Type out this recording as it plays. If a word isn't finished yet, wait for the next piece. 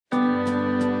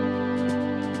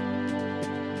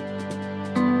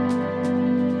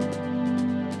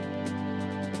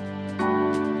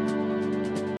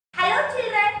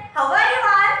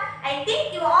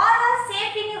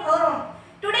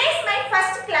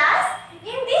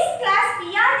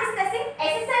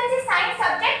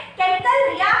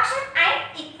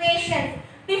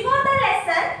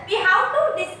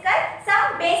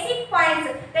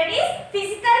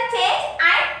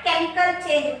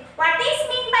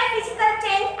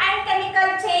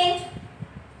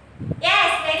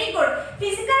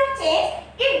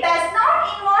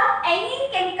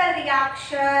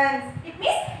reactions. It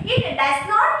means it does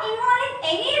not involve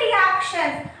in any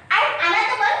reactions. And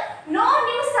another one, no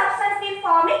new substance will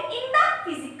form in the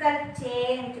physical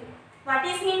change. What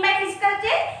is mean by physical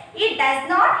change? It does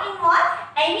not involve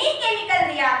any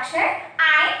chemical reaction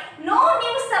and no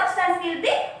new substance will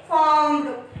be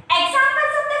formed.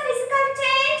 Examples of the physical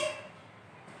change?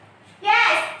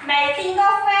 Yes, melting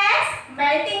of wax,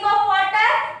 melting of water,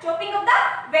 chopping of the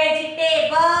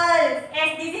vegetables.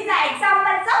 Yes, this is the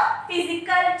examples of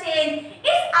physical change.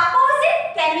 Its opposite,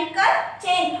 chemical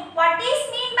change. What is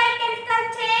mean by chemical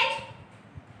change?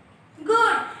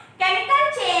 Good. Chemical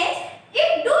change,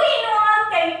 it do involve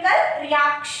chemical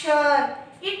reaction.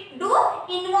 It do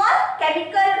involve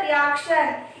chemical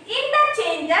reaction. In the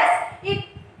changes,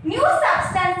 new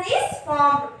substance is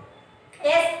formed.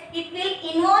 Yes, it will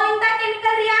involve in the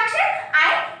chemical reaction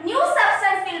and new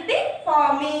substance will be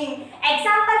forming.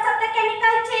 Examples of the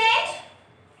chemical change?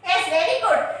 Yes, very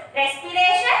good.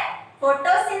 Respiration,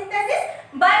 photosynthesis,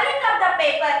 burning of the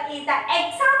paper is the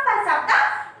examples of the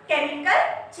chemical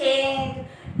change.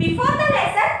 Before the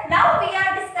lesson, now we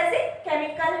are discussing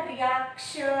chemical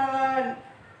reaction.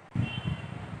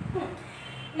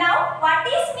 Now, what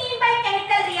is mean by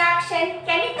chemical reaction?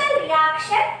 Chemical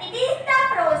reaction, it is the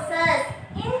process,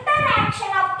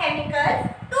 interaction of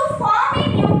chemicals to form a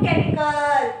new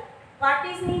chemical. What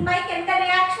is mean by chemical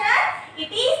reaction?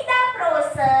 It is the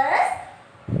process,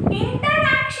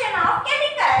 interaction of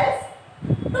chemicals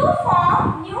to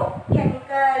form new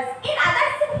chemicals. In other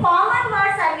common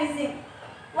words are using.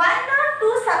 One or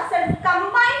two substances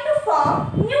combine to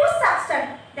form new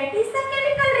substance. That is the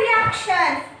chemical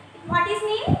reaction. What is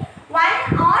mean? One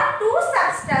or two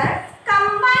substances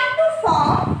combine to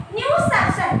form new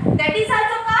substance. That is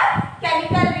also called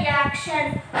chemical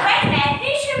reaction. When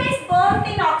magnesium is burnt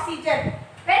in oxygen,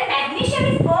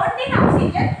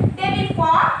 they will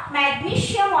form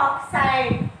magnesium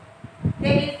oxide.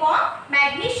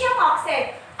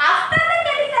 After the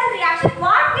chemical reaction,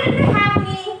 what will be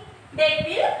happening?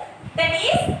 That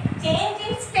is change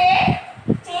in state,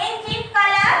 change in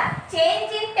color,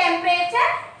 change in temperature,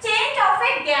 change of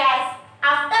a gas.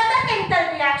 After the chemical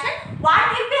reaction, what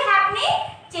will be happening?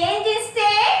 Change in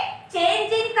state,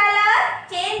 change in color,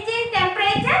 change in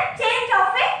temperature, change of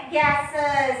a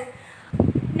gases.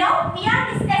 Now we are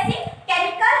discussing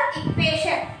chemical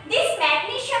equation. This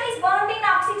magnesium is bound in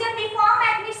oxygen, we form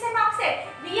magnesium oxide.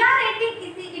 We are writing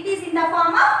it is in the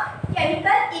form of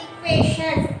chemical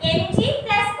equations. Mg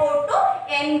plus O2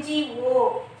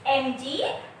 MgO. Mg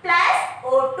plus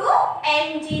O2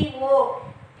 MgO.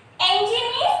 Mg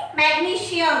means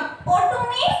magnesium, O2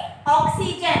 means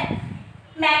oxygen,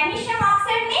 magnesium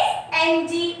oxide means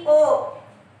MgO.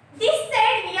 This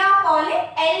side we are calling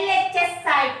LHS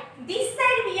side. This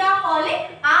side we are calling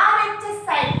RHS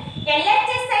side.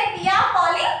 LHS side we are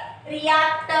calling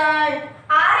reactant.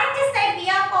 RHS side we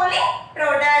are calling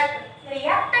product.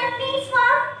 Reactant means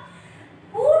what?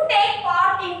 Who take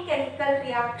part in chemical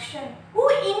reaction? Who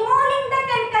involve in the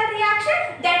chemical reaction?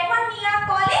 That one we are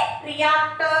calling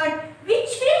reactant.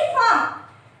 Which will form?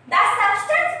 The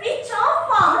substance which are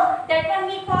formed, that one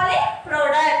we call it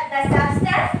product. The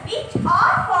substance which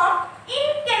are formed in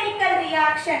chemical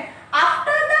reaction.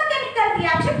 After the chemical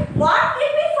reaction, what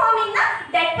will be forming?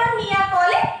 That one we are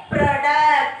calling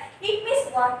product. It means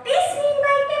what is mean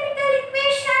by chemical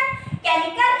equation?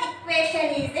 Chemical equation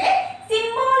is a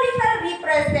symbolical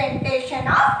representation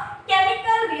of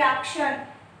chemical reaction.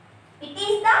 It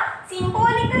is the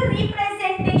symbolical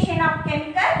representation of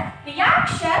chemical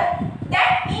reaction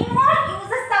that involve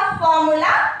uses of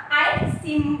formula and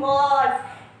symbols.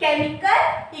 Chemical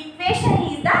equation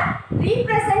is the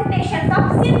representation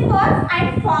of symbols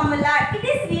and formula. It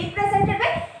is represented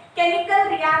by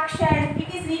chemical reaction. It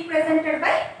is represented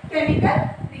by chemical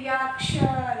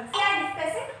reactions. We are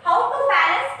discussing how to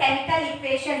balance chemical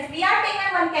equations. We are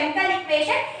taking one chemical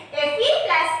equation Fe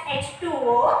plus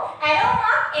H2O along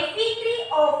of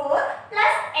Fe3O4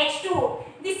 plus H2O.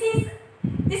 This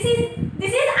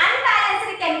is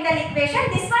unbalanced chemical equation.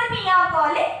 This one we are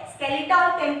calling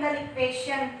skeletal chemical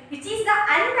equation, which is the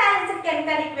unbalanced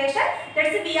chemical equation.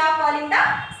 That's we are calling the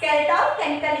skeletal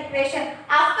chemical equation.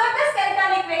 After the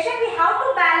skeletal equation, we have to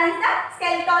balance the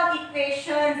skeletal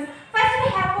equations. First, we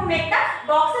have to make the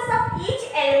boxes of each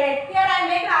element. Here I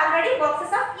made already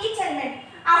boxes of each element.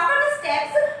 After the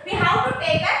steps, we have to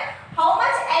take how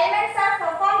much elements are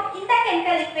performed in the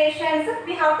chemical equations.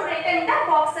 We have to write in the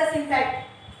boxes inside.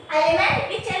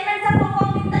 Which elements are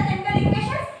performed in the chemical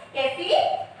equations? Fe,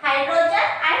 hydrogen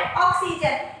and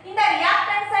oxygen. In the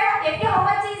reactant side, Fe how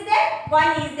much is there?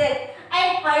 1 is there.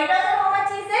 And hydrogen how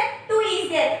much is there? 2 is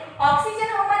there. Oxygen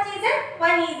how much is there?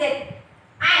 1 is there.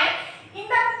 And in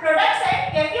the product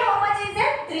side, Fe how much is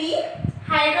there? 3,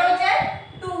 hydrogen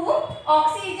 2,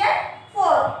 oxygen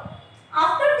 4.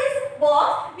 After this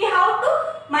box, we have to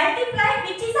multiply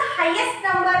which is the highest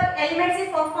number elements is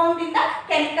performed in the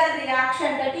chemical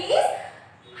reaction. That is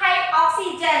high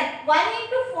oxygen. 1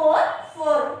 into 4,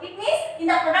 4. It means in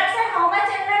the product side how much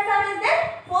elements are is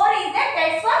there? 4 is there.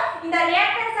 That's why in the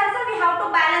reactants also we have to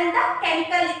balance the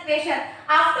chemical equation.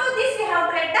 After this we have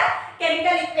to write the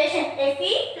chemical equation.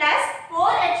 Fe plus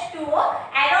 4H2O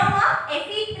aroma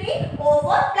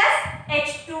Fe3O4 plus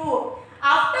H2O.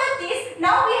 After this,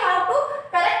 now we have to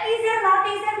correct is there, not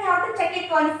is there, we have to check it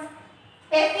once.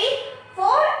 Fe 4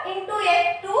 into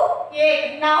 8 to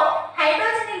 8. Now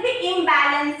hydrogen will be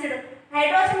imbalanced.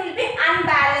 Hydrogen will be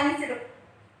unbalanced.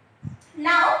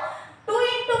 Now 2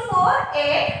 into 4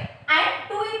 8 and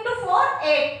 2 into 4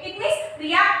 8. It means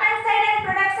reactant side and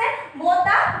product side both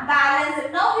are balanced.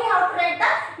 Now we have to write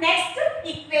the next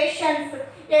equations.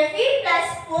 Fe plus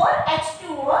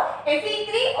 4H2O,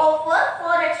 Fe3O4,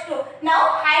 4H2O.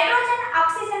 Now hydrogen and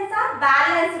oxygens are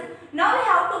balanced. Now we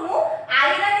have to move.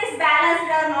 Iron is balanced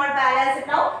or not balanced.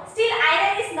 Now still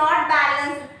iron is not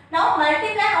balanced. Now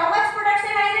multiply how much product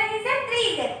side iron is there? 3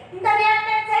 is there. In the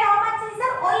reactant side how much is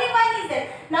there? Only 1 is there.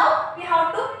 Now we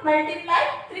have to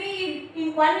multiply 3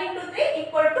 in 1 into 3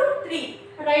 equal to 3.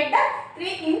 Write the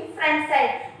 3 in front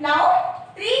side. Now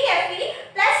 3Fe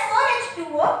plus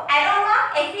 4H2O aroma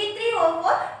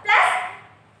Fe3O4 plus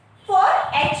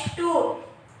 4H2.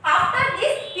 After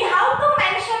this we have to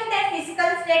mention their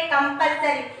physical state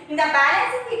compulsory. In the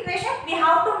balancing equation we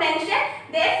have to mention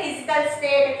their physical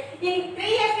state. In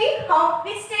 3Fe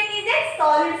which state is it?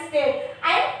 Solid state.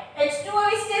 And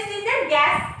H2O which state is it?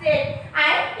 Gas state.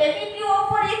 And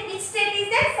Fe3O4 is which state is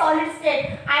it? Solid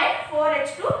state. And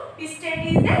 4H2 which state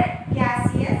is it?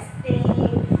 Gaseous state.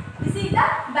 This is the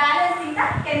balancing the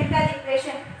chemical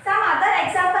equation. Some other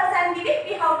examples I am giving,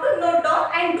 we have to note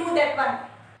down and do that one.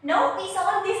 Now we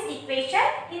solve this equation.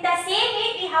 In the same way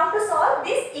we have to solve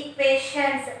these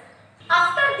equations.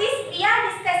 After this we are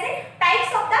discussing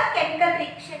types of the chemical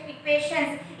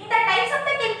equations. In the types of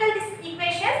the chemical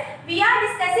equations we are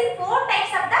discussing 4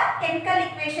 types of the chemical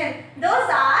equation. Those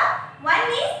are, one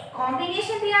is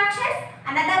combination reactions,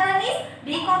 another one is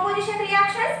decomposition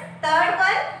reactions, third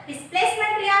one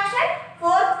displacement reaction,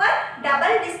 fourth one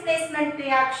double displacement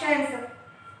reactions.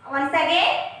 Once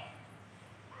again,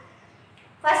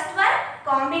 first one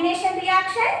combination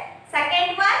reaction,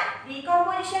 second one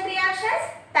decomposition reactions,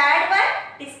 third one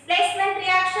displacement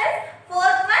reactions,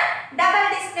 fourth one double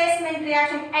displacement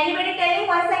reaction. Anybody telling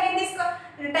once again these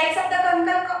types of the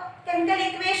chemical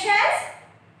equations?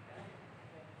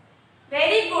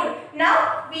 Very good.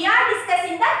 Now we are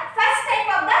discussing the first type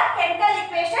of the chemical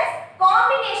equations,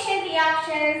 combination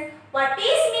reactions. What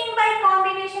is mean by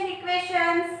combination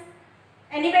equations?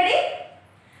 Anybody?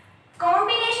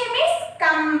 Combination means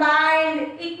combined.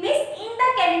 It means in the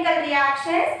chemical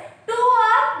reactions, 2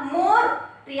 or more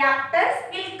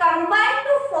reactants will combine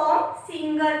to form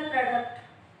single product.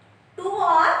 2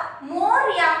 or more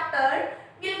reactors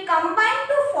will combine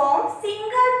to form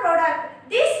single product.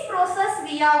 This process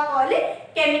we are calling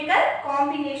chemical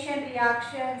combination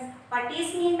reactions. What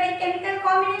is mean by chemical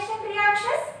combination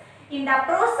reactions? In the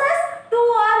process, 2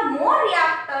 or more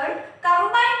reactors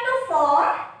combine to form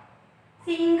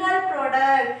single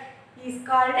product is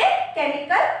called a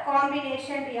chemical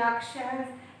combination reactions.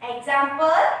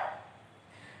 Example,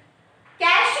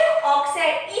 calcium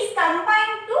oxide is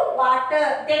combined to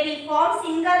water. They will form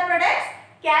single products,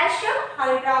 calcium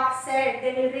hydroxide.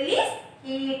 They will release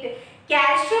heat.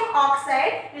 Calcium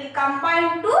oxide will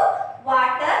combine to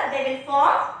water. They will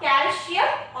form calcium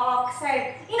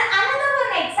oxide. In another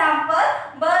one example,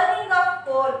 burning of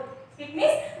coal. It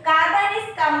means carbon is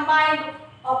combined with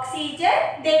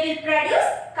oxygen. They will produce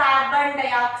carbon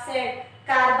dioxide.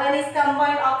 Carbon is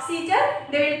combined oxygen.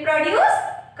 They will produce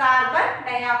carbon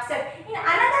dioxide. In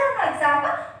another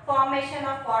example, formation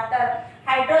of water.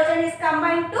 Hydrogen is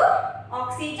combined to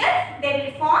oxygen. They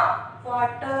will form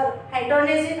water.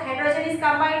 Hydrogen is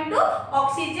combined to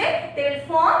oxygen. They will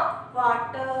form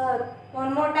water.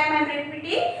 One more time I am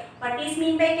repeating. What is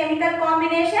mean by chemical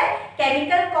combination?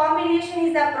 Chemical combination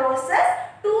is the process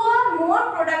 2 or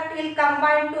more product will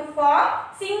combine to form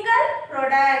single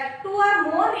product. 2 or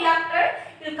more reactors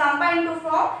will combine to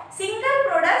form single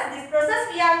products. This process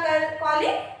we are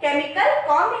calling chemical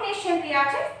combination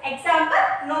reaction.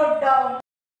 Example, note down.